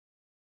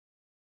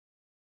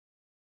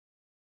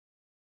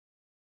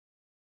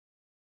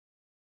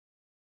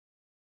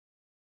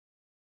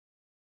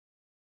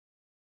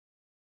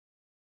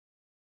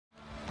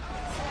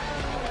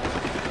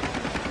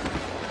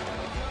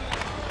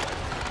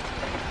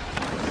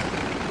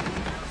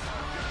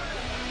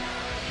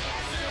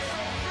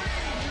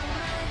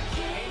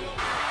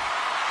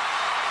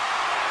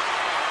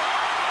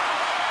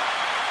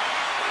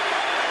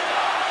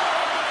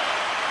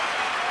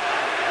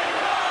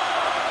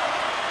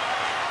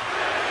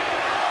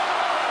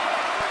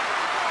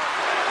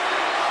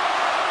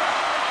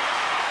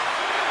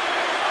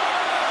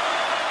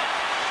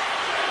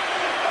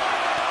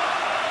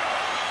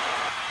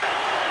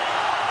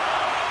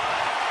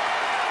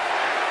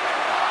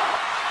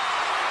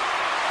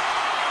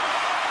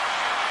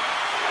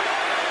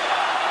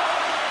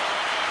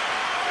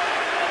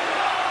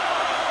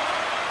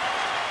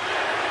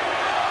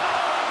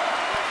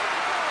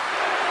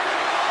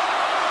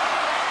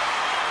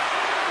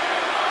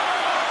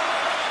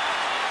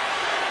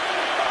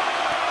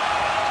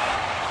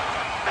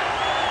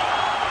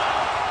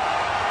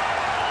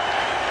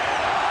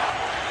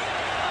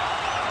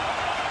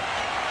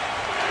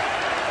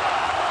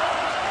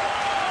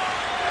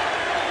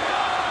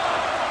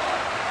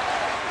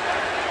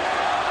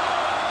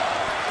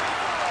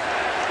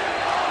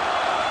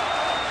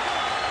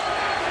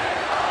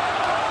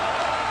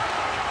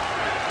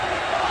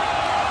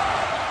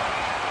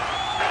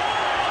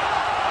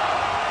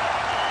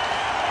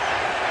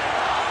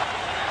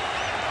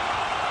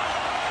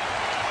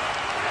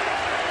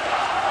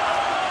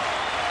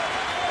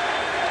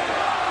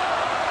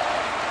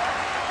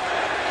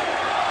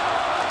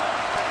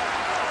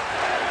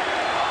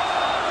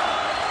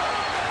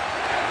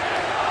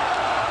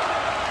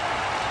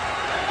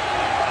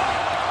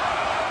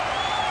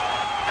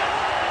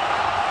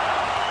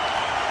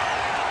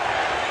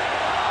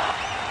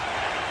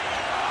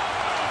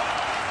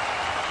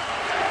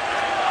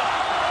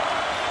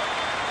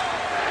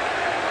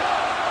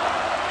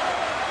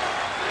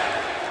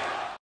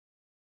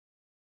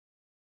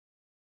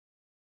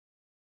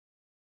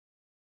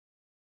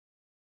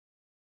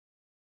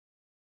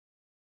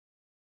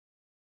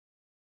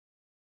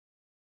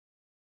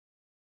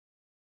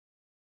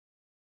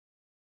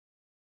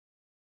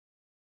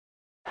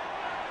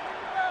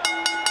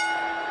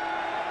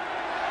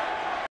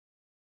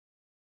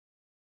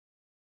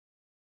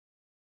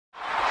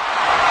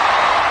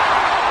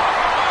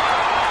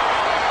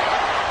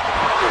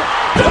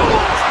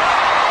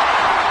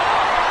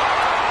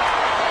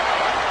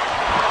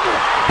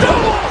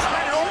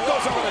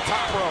goes over the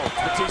top rope.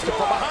 Batista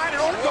from behind,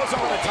 and Orton goes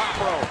over the top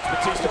rope.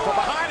 Batista from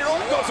behind, and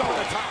Orton goes over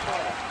the top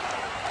rope.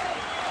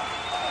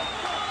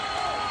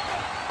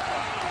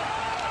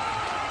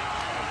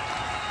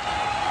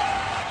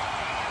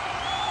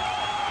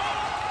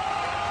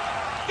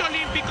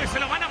 Olímpico y se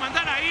lo van a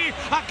mandar ahí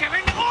a que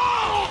venga.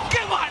 ¡Oh!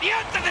 ¡Qué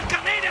variante del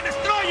Canadian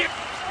Destroyer!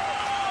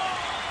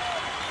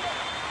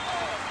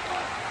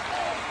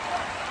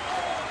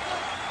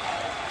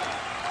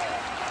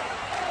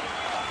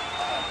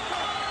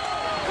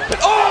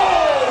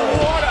 Oh!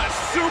 What a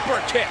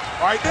super kick!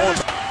 Right there.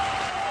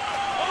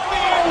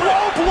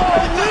 Low blow,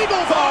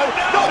 legal though.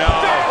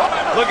 No.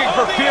 Looking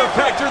for fear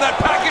factor, that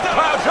package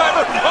pile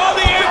driver on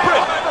the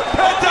apron.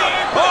 Penta.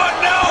 Oh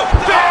no.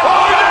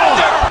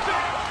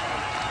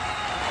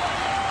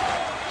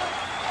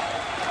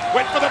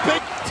 Went for the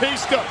big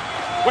Batista.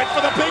 Went for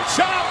the big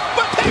chop.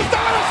 Batista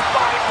on a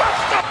spine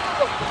buster.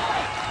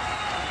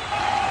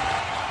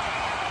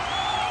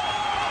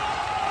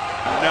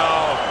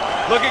 No.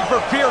 Looking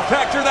for fear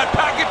factor, that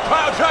package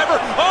pile driver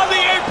on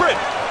the apron.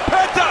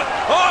 Penta.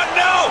 Oh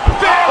no.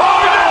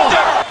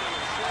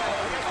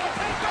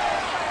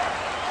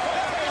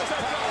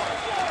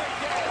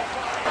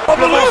 On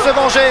va se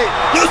venger.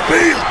 Le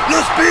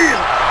spear.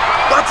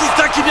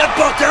 Batista qui vient de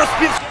porter un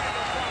spear.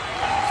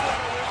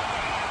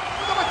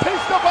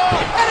 Batista ball,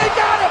 and he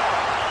got him.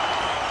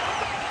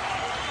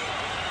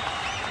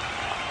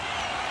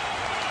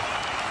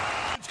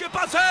 Ce qui est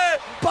passé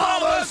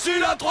par-dessus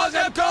la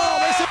troisième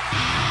corde.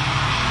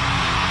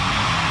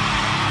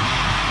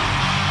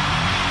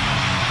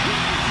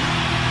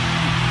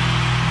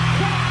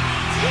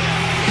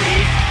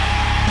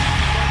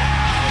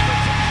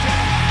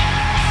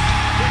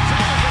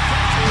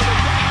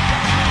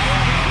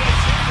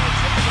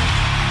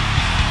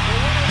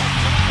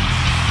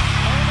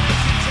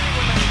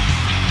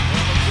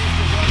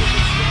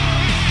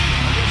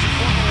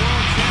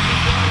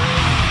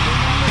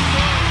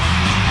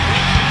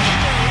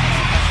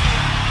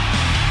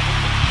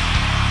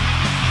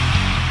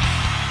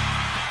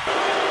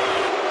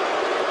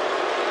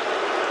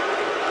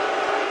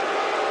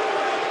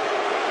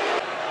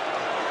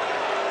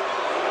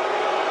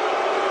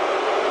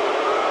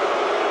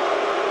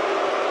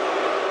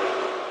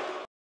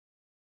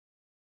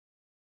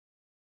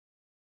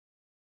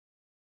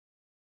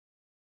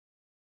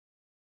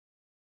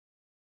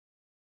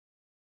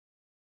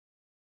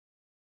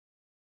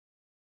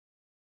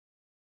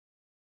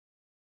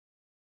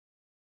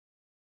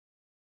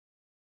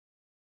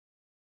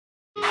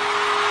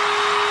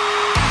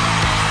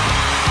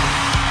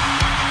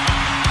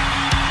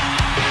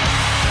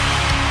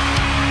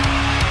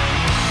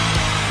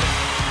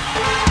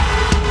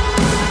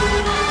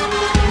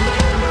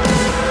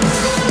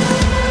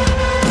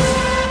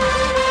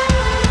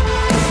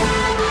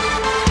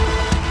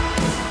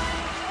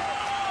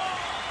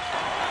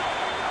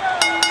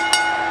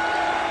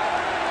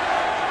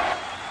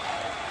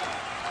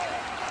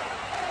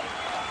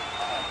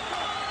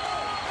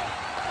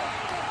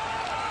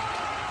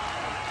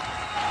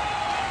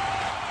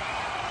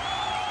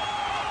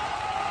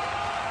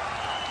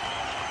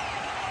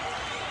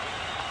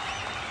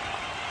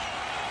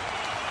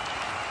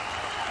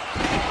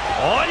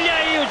 Olha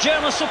aí o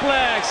German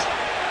Suplex.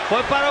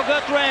 Foi para o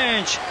Gut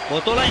Wrench.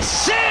 Botou lá em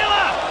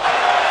cima.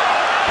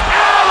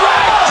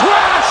 Alright,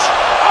 crash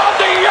on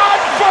the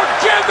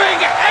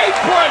unforgiving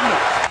apron.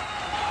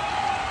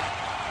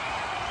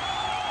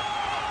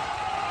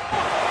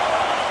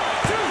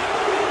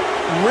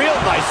 Real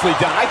nicely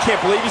done. I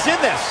can't believe he's in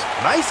this.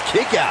 Nice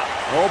kick out.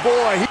 Oh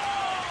boy.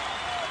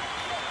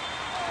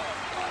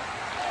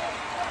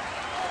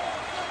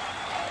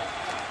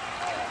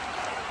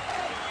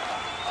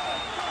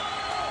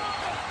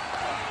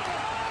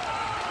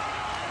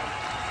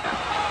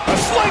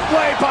 Sling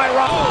blade by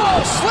Rob.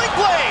 Oh, sling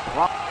blade!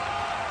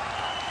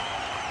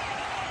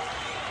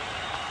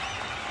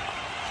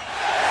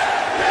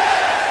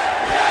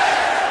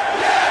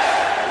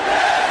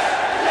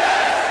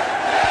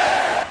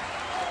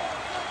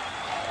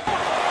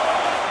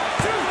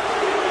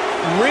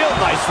 Real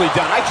nicely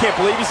done. I can't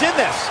believe he's in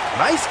this.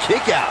 Nice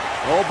kick out.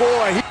 Oh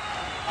boy.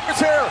 He's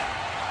here.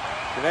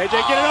 Can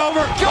AJ get it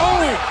over?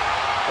 Going!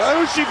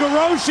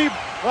 Ushigoroshi.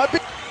 What a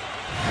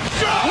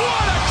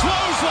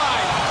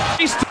clothesline!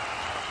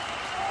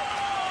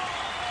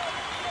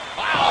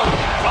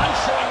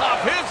 Showing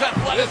off his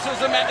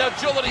athleticism and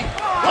agility.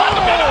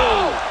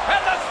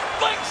 And the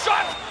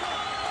slingshot.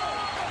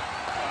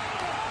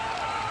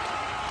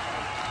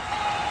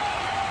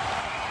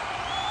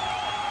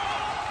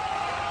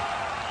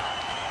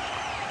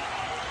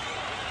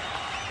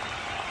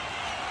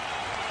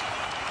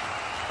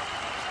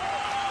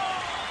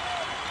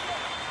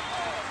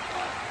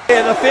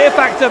 Yeah, the fear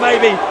factor,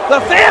 maybe.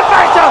 The fear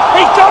factor!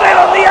 He got it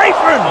on the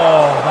apron!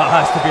 Oh, that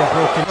has to be a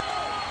broken.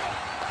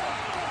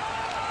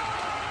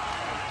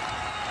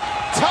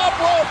 Top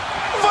rope,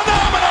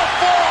 phenomenal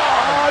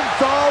forearm.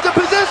 The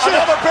position.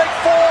 Another big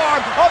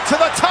forearm up to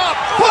the top.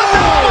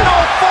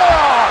 Phenomenal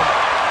forearm.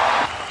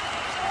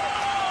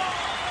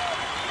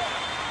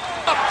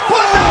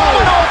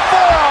 Phenomenal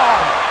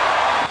forearm.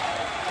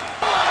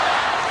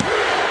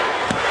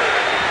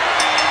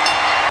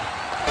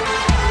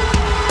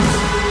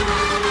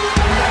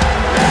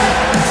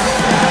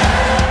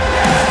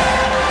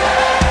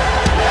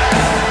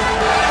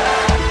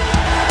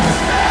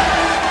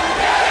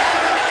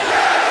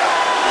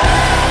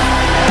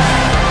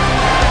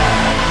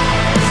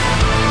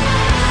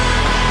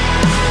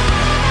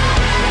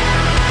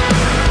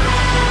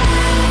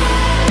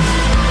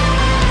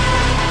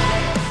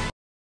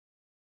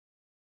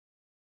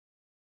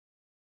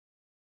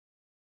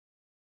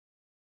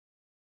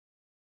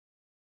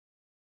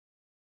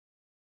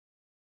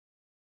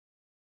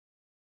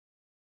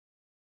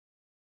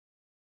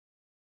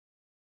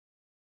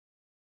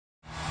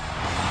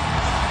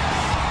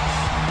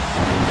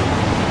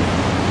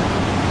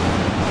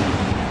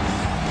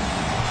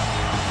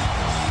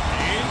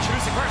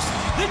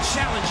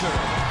 challenger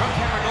from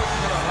Cameron, North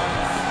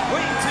Carolina,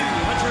 weighing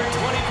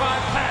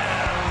 225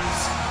 pounds,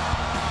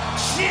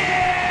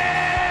 Jeff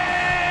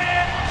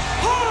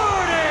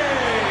Hardy!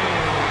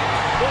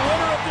 The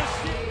winner of this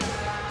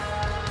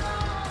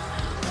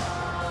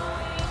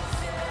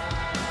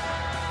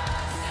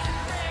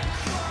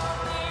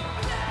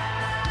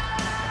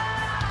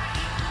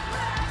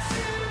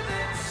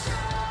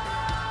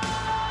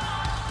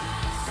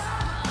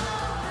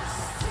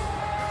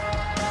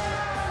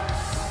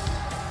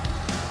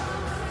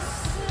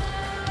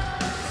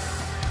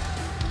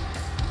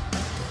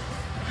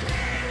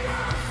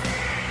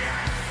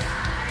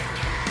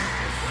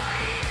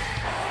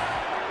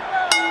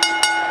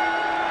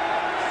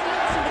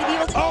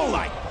Oh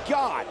my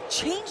God!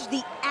 Change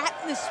the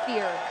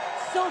atmosphere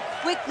so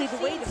quickly. The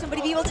way that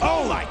somebody be able to.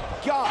 Oh my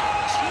God!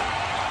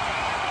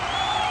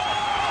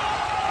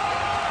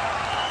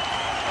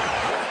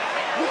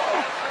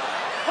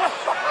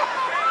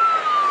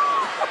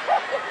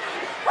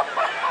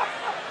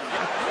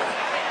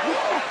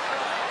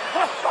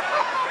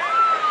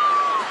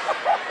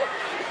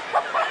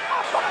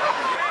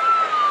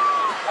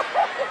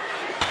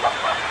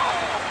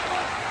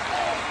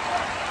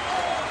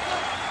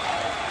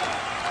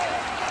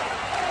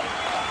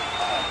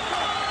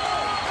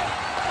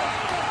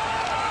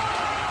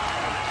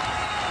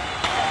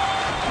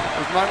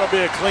 It's not going to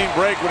be a clean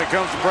break when it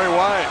comes to Bray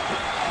Wyatt.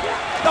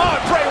 Oh,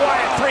 Bray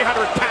Wyatt,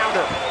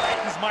 300-pounder.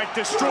 This might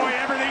destroy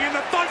everything in the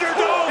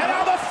Thunderdome. And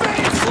now the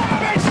Fiend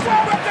slamming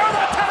Strowman through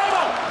the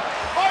table.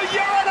 A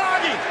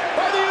Uranagi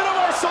by the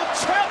Universal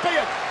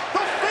Champion.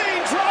 The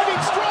Fiend driving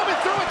Strowman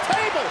through a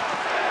table.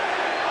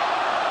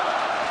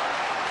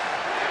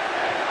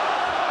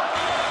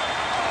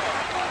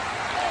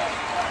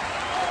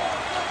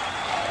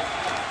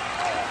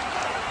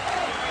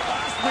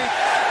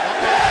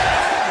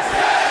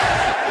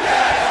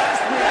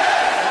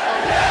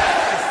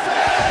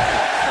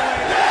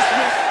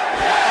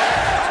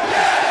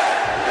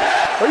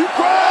 Are you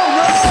crying?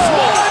 No!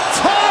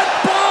 Swanton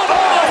bomb!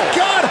 Oh my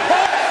God!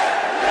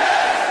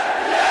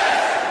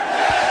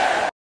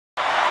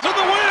 To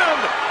the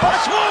wind! A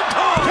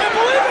swanton! Can't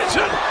believe it!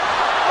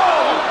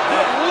 Oh,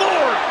 good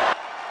Lord!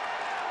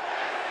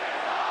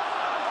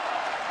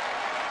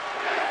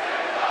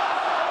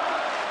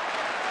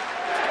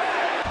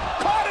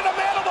 Caught in a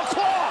mandible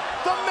claw!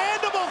 The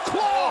mandible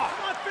claw!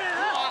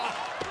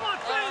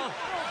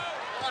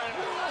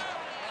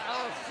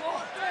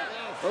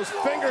 Those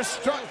fingers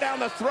struck down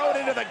the throat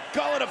into the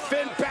gullet of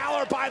Finn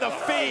Balor by the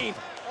Fiend.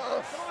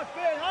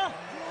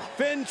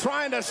 Finn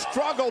trying to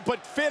struggle,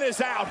 but Finn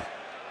is out.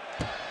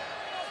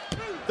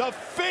 The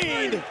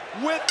Fiend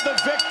with the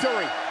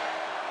victory.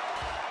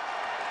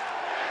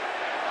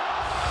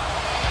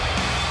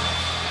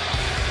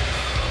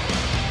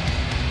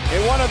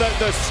 In one of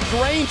the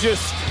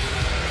strangest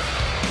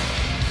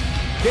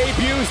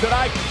debuts that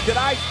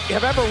I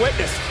have ever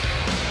witnessed.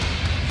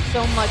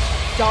 So much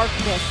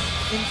darkness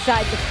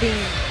inside the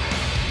Fiend.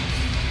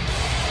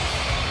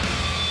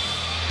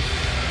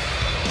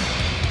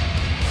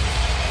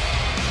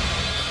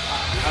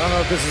 I don't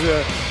know if this is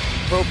an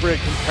appropriate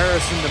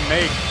comparison to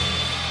make.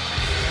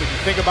 If you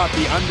think about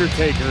The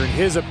Undertaker and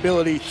his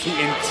ability to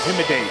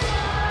intimidate,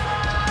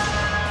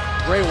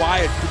 Bray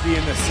Wyatt could be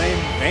in the same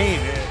vein.